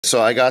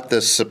So I got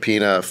this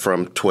subpoena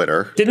from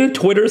Twitter. Didn't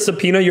Twitter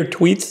subpoena your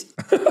tweets?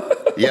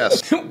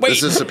 Yes. Wait.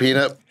 This is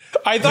subpoena.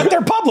 I thought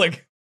they're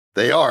public.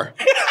 They are.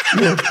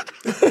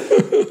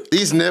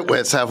 These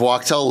nitwits have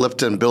Wachtell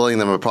Lipton billing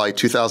them at probably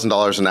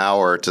 $2,000 an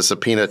hour to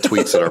subpoena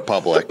tweets that are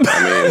public.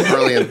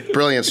 I mean,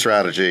 brilliant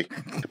strategy.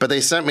 But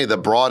they sent me the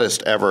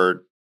broadest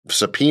ever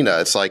subpoena.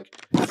 It's like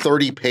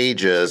 30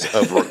 pages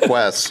of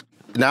requests.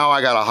 Now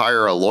I got to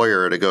hire a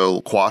lawyer to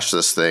go quash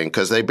this thing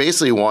because they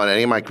basically want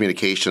any of my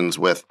communications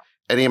with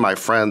any of my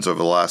friends over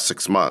the last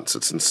 6 months.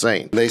 It's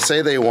insane. They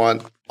say they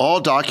want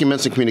all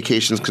documents and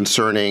communications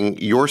concerning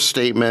your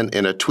statement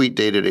in a tweet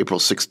dated April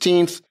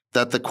 16th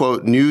that the,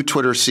 quote, new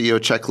Twitter CEO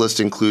checklist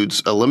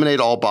includes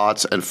eliminate all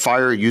bots and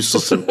fire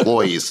useless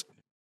employees.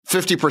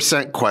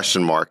 50%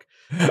 question mark.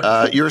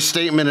 Your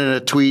statement in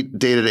a tweet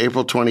dated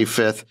April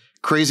 25th.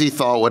 Crazy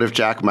thought, what if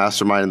Jack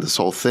masterminded this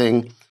whole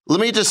thing? Let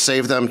me just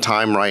save them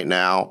time right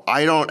now.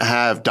 I don't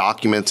have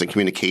documents and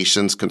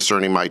communications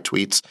concerning my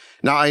tweets.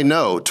 Now, I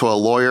know to a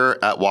lawyer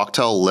at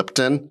Wachtell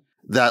Lipton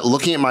that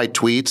looking at my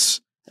tweets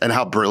and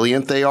how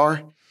brilliant they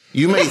are,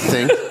 you may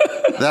think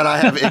that I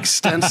have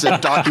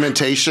extensive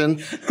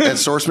documentation and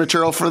source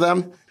material for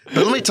them.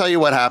 But let me tell you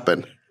what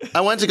happened.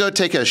 I went to go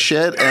take a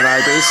shit and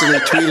I basically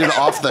tweeted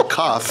off the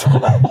cuff.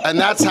 And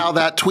that's how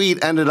that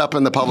tweet ended up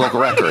in the public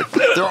record.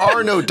 There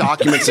are no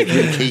documents and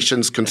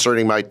communications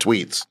concerning my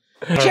tweets.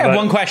 Actually, I have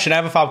one question. I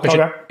have a follow-up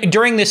question. Okay.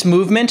 During this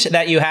movement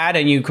that you had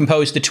and you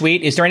composed the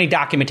tweet, is there any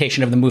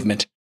documentation of the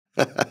movement?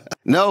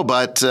 No,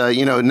 but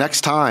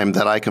next time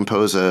that I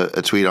compose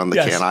a tweet on the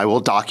can, I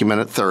will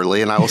document it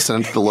thoroughly and I will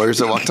send it to the lawyers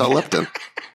at Wachtell Lipton.